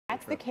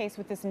That's the case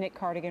with this knit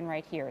cardigan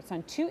right here. It's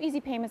on 2 easy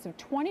payments of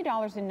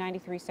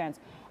 $20.93.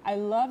 I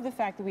love the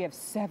fact that we have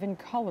 7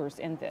 colors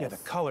in this. Yeah, the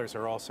colors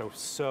are also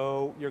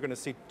so, you're going to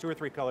see 2 or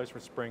 3 colors for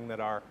spring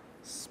that are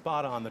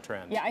spot on the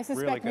trend. Yeah, I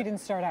suspect really we didn't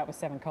start out with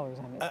 7 colors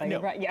on this.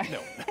 No, right? Yeah.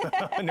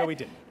 no. No, we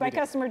didn't. By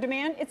customer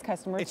demand, it's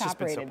customer It's top just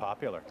been rated. so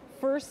popular.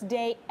 First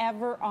day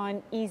ever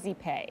on Easy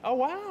Pay. Oh,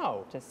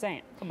 wow. Just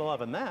saying. I'm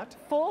loving that.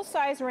 Full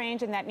size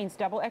range, and that means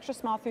double extra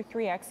small through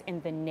 3X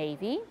in the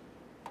navy,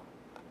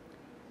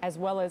 as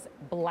well as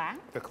black.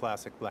 The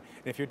classic black.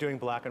 And if you're doing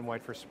black and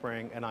white for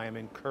spring, and I am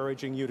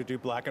encouraging you to do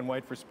black and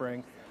white for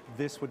spring,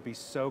 this would be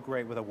so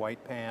great with a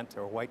white pant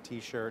or a white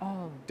t-shirt.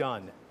 Oh,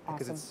 done.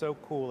 Because awesome. it's so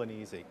cool and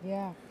easy.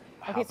 Yeah.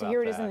 How Okay, so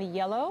here it is about in the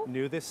yellow.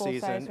 New this full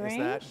season. size range. Is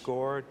that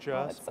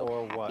gorgeous it's so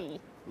or happy. what?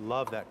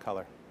 Love that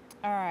color.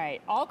 All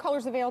right, all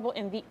colors available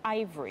in the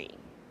ivory.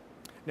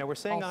 Now we're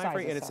saying All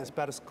ivory, sizes, and it's sorry.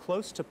 about as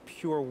close to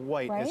pure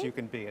white as Right? you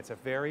can be. It's a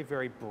very,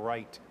 very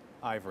bright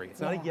ivory. It's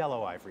not a Yeah.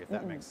 yellow ivory, if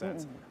that makes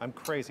sense. I'm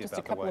crazy Just a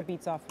about the couple white. of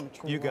beats off from the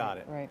true You white. got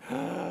it. Right.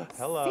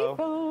 Hello.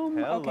 Seafoam.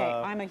 Hello. Okay,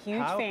 I'm a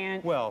huge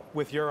fan. Well,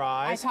 with your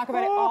I eyes. talk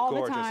about it all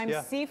gorgeous. the time.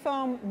 Yeah.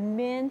 Seafoam,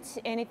 mint,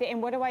 anything.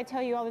 And what do I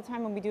tell you all the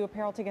time when we do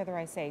apparel together?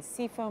 I say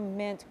seafoam,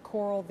 mint,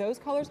 coral. Those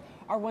colors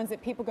are ones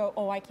that people go,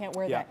 oh, I can't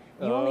wear Yeah.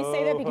 that. You only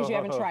say that because you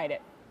haven't tried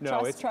it. No,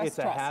 Trust, it's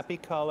a happy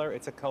color.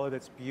 It's a color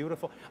that's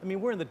beautiful. I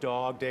mean, we're in the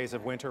dog days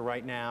of winter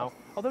right now.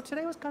 Although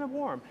today was kind of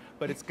warm,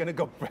 but it's going to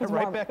go right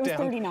warm. back It was down.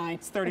 39.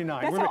 It's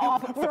 39. That's how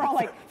awful. We're all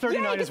like,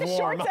 39 yeah, is get the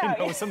warm. shorts I out.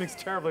 know something's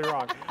terribly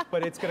wrong,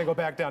 but it's going to go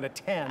back down to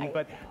 10.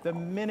 But the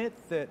minute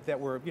that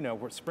we're,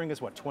 spring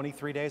is what,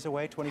 23 days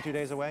away, 22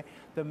 days away.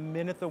 The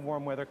minute the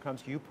warm weather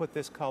comes, you put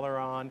this color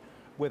on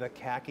with a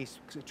khaki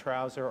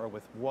trouser or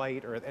with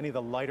white or any of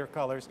the lighter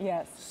colors.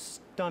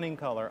 Yes. Stunning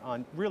color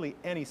on really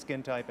any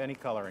skin type, any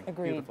coloring.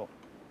 Agreed. Beautiful.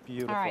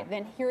 Beautiful. All right,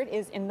 then here it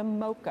is in the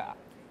mocha.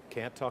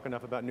 Can't talk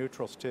enough about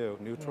neutrals too.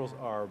 Neutrals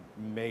are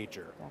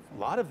major. Definitely.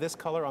 A lot of this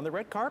color on the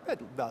red carpet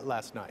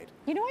last night.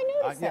 You know, I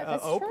noticed that.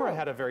 That's Oprah true.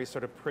 had a very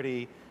sort of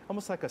pretty,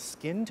 almost like a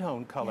skin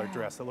tone color Yeah.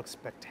 dress that looks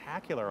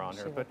spectacular on She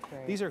her. But looked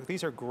great.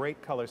 these are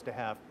great colors to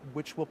have,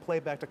 which will play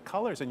back to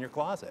colors in your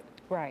closet.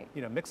 Right.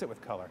 Mix it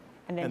with color.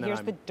 And then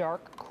here's the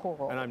dark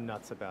coral. And I'm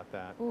nuts about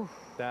that. Oof.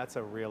 That's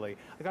a really,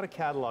 I got a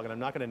catalog, and I'm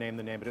not going to name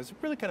the name, but it's a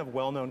really kind of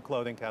well-known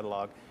clothing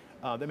catalog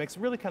that makes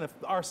really kind of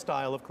our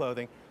style of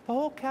clothing. The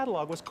whole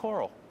catalog was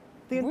coral.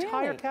 The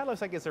entire Really? catalog.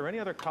 It's like, is there any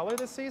other color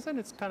this season?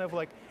 It's kind of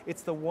like,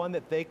 it's the one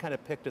that they kind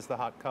of picked as the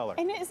hot color.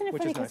 And isn't it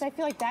which funny, is because nice. I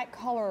feel like that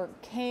color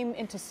came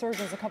into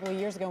surgeons a couple of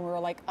years ago, and we were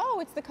like, oh,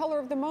 it's the color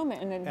of the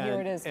moment, and then here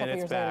it is a couple and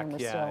years it's later, back. and we're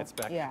Yeah, still, it's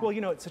back. yeah.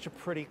 Well, it's such a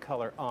pretty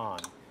color on.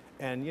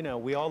 And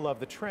we all love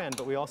the trend,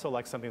 but we also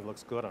like something that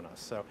looks good on us.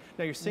 So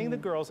now you're seeing the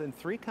girls in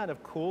 3 kind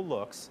of cool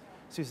looks.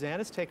 Suzanne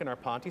has taken our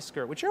Ponte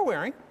skirt, which you're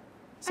wearing.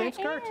 Same I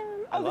skirt.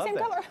 am. I Oh, the love same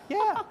that. color.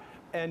 Yeah.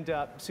 And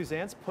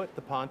Suzanne's put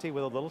the Ponte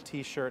with a little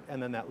t-shirt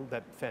and then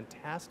that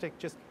fantastic,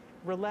 just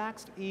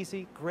relaxed,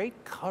 easy, great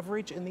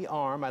coverage in the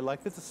arm. I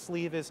like that the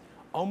sleeve is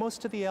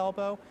almost to the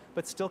elbow,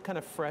 but still kind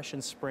of fresh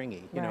and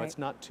springy. Right. It's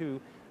not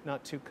too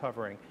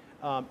covering.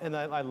 And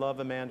I love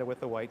Amanda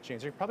with the white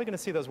jeans. You're probably going to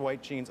see those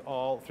white jeans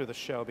all through the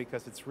show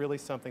because it's really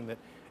something that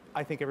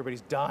I think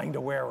everybody's dying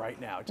to wear right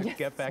now to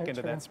get back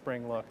into that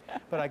spring look.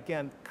 But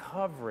again,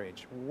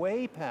 coverage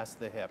way past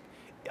the hip.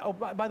 Oh,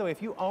 by the way,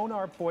 if you own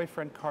our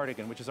boyfriend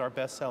cardigan, which is our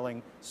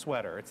best-selling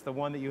sweater, it's the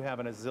one that you have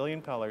in a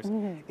zillion colors.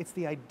 It's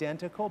the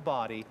identical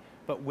body,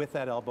 but with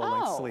that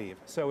elbow-length sleeve.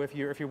 So if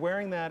you're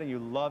wearing that and you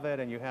love it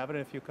and you have it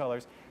in a few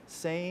colors,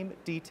 same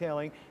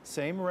detailing,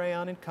 same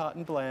rayon and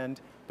cotton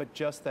blend, but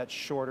just that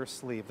shorter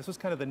sleeve. This was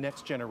kind of the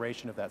next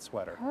generation of that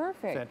sweater.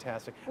 Perfect.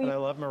 Fantastic. And I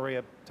love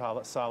Maria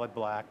solid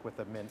black with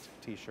the mint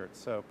t-shirt.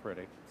 So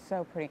pretty.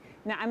 So pretty.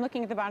 Now I'm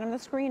looking at the bottom of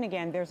the screen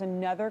again. There's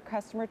another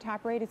customer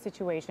top rated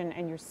situation,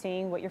 and you're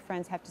seeing what your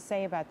friends have to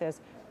say about this.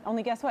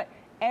 Only guess what?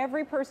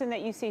 Every person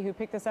that you see who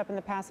picked this up in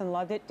the past and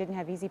loved it didn't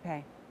have Easy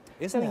Pay.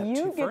 Isn't that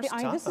you get first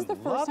time? this is the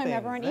first time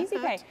ever on Easy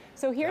Pay.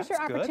 So here's your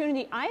That's good.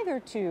 opportunity either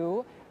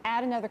to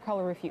add another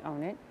color if you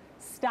own it,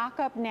 stock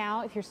up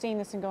now if you're seeing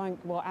this and going,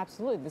 well,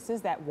 absolutely, this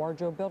is that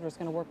wardrobe builder. It's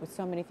going to work with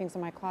so many things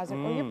in my closet.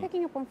 Or you're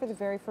picking up one for the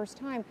very first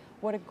time.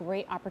 What a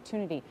great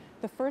opportunity.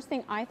 The first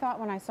thing I thought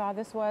when I saw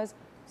this was,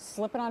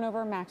 slip it on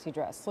over a maxi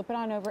dress, slip it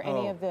on over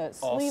any of the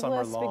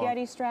sleeveless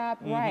spaghetti strap,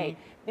 right.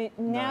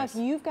 Now if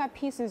you've got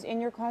pieces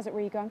in your closet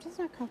where you go, I'm just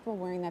not comfortable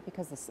wearing that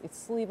because it's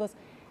sleeveless,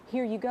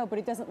 here you go, but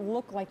it doesn't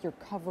look like you're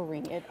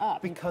covering it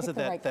up. Because of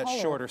that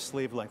shorter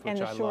sleeve length,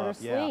 which I love. And the shorter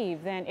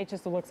sleeve, then it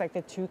just looks like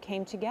the two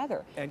came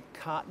together. And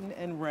cotton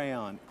and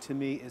rayon, to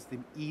me, is the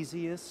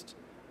easiest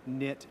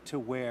knit to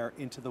wear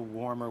into the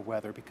warmer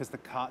weather because the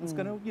cotton's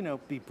going to,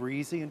 be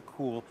breezy and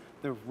cool.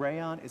 The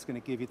rayon is going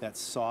to give you that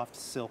soft,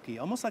 silky,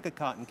 almost like a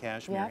cotton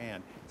cashmere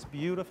hand. It's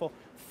beautiful.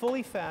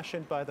 Fully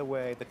fashioned, by the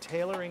way. The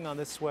tailoring on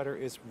this sweater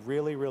is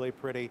really, really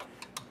pretty.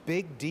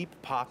 Big, deep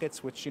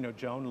pockets, which,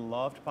 Joan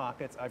loved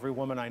pockets. Every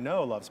woman I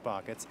know loves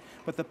pockets.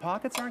 But the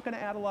pockets aren't going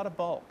to add a lot of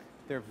bulk.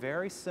 They're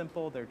very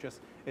simple. They're just,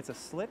 it's a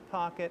slit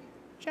pocket,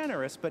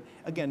 generous, but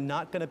again,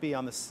 not going to be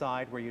on the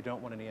side where you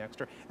don't want any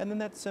extra. And then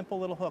that simple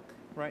little hook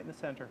right in the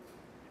center.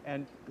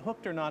 And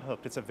hooked or not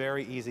hooked, it's a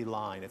very easy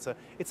line. It's a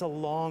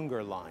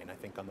longer line, I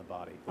think, on the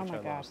body, Oh which my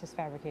I gosh, love. this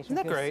fabrication Isn't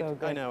that feels great? so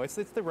good. I know, it's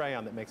the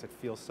rayon that makes it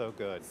feel so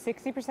good.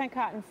 60%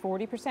 cotton,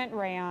 40%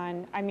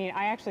 rayon. I mean,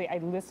 I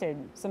listed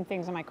some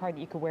things on my card that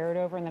you could wear it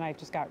over, and then I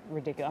just got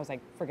ridiculous. I was like,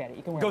 forget it,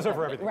 you can wear Goes it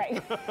over everything.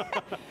 Right.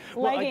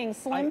 Well, Leggings,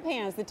 slim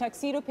pants, the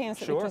tuxedo pants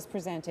that we Sure. just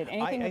presented,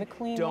 anything with a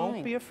clean don't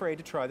line. be afraid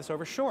to try this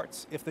over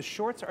shorts. If the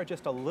shorts are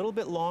just a little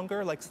bit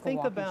longer, like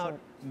think walking about short.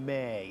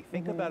 May.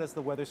 Think about as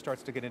the weather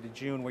starts to get into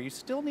June, where you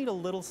still need a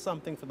little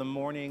something for the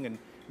morning and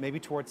maybe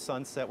towards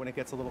sunset when it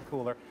gets a little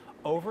cooler.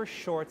 Over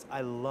shorts,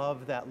 I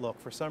love that look.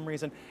 For some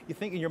reason, you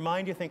think in your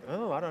mind, you think,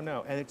 oh, I don't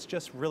know, and it's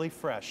just really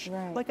fresh,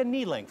 Right. like a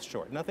knee-length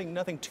short.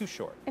 Nothing too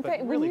short. In but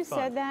fact, when really you fun.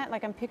 said that,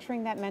 like I'm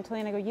picturing that mentally,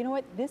 and I go, you know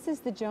what? This is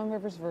the Joan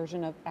Rivers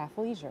version of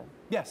athleisure.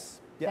 Yes,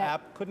 yeah,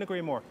 couldn't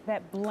agree more.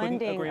 That Couldn't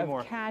blending agree of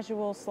more.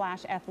 casual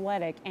 /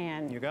 athletic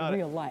and You got it.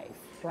 real life.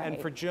 Right. And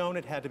for Joan,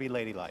 it had to be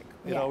ladylike.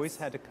 It Yes. always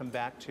had to come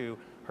back to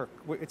her.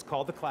 It's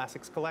called the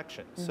Classics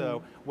Collection.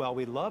 So while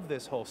we love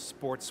this whole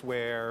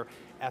sportswear,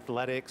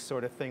 athletics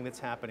sort of thing that's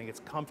happening,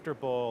 it's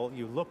comfortable,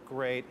 you look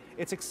great,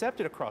 it's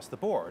accepted across the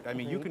board. I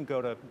mean, you can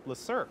go to Le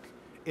Cirque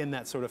in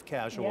that sort of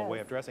casual way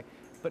Yes. of dressing.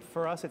 But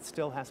for us, it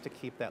still has to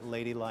keep that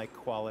ladylike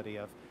quality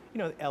of, you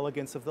know, the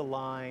elegance of the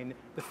line,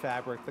 the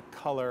fabric, the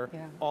color,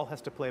 Yeah. all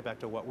has to play back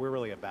to what we're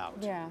really about.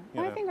 Yeah, you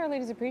well, I know? think our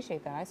ladies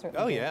appreciate that. I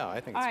certainly Oh, do. yeah, I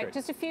think All it's right, great.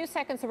 just a few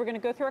seconds, so we're going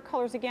to go through our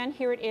colors again.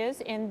 Here it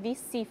is in the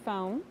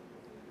seafoam.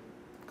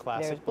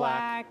 Classic There's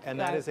black, black, and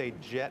that is a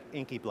jet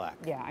inky black.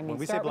 Yeah, I mean, when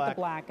we start say black, with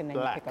the black and then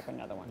you pick up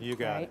another one. You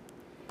got right? it.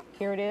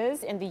 Here it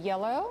is in the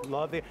yellow.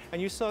 Love the, and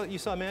you saw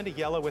Amanda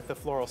yellow with the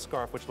floral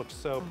scarf, which looks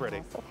so pretty.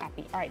 Oh, so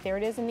happy. All right, there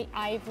it is in the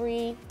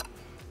ivory,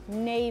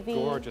 navy,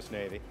 Gorgeous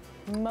navy.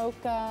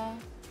 mocha.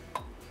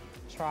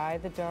 Try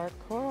the dark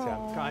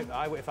coral.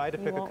 If I had to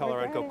You pick a won't color,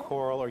 I'd go regret it.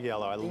 coral or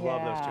yellow. I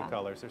love those Yeah. two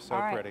colors. They're so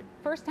All right, pretty.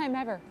 first time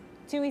ever.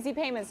 2 easy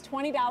payments,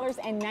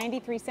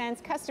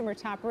 $20.93. Customer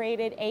top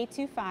rated,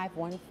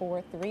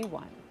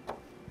 825-1431.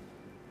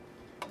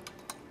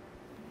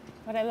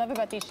 What I love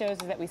about these shows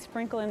is that we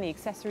sprinkle in the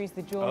accessories,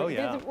 the jewelry. Oh,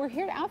 yeah. We're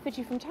here to outfit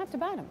you from top to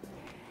bottom.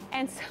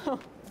 And so,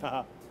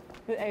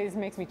 it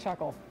makes me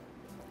chuckle.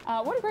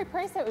 What a great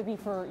price that would be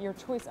for your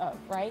choice of,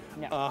 right?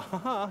 No.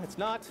 It's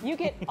not. You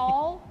get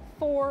all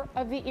 4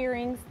 of the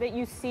earrings that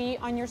you see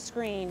on your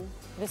screen,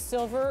 the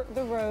silver,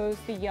 the rose,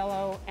 the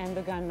yellow, and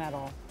the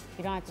gunmetal.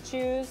 You don't have to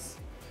choose.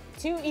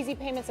 2 easy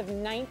payments of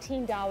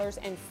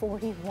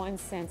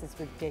 $19.41. It's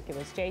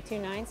ridiculous.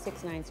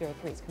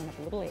 J296903 is coming up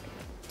a little later.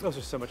 Those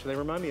are so much. They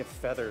remind me of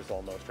feathers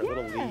almost, or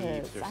little leaves or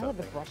Yes, something. I love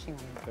the brushing on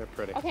them. They're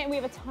pretty. Okay, and we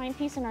have a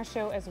timepiece in our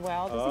show as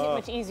well. It doesn't get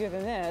much easier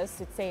than this.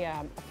 It's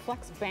a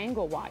flex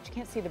bangle watch. You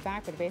can't see the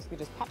back, but it basically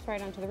just pops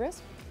right onto the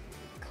wrist.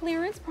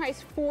 Clearance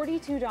price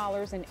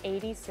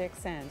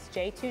 $42.86.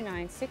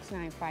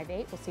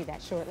 J296958. We'll see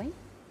that shortly.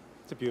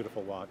 It's a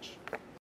beautiful watch.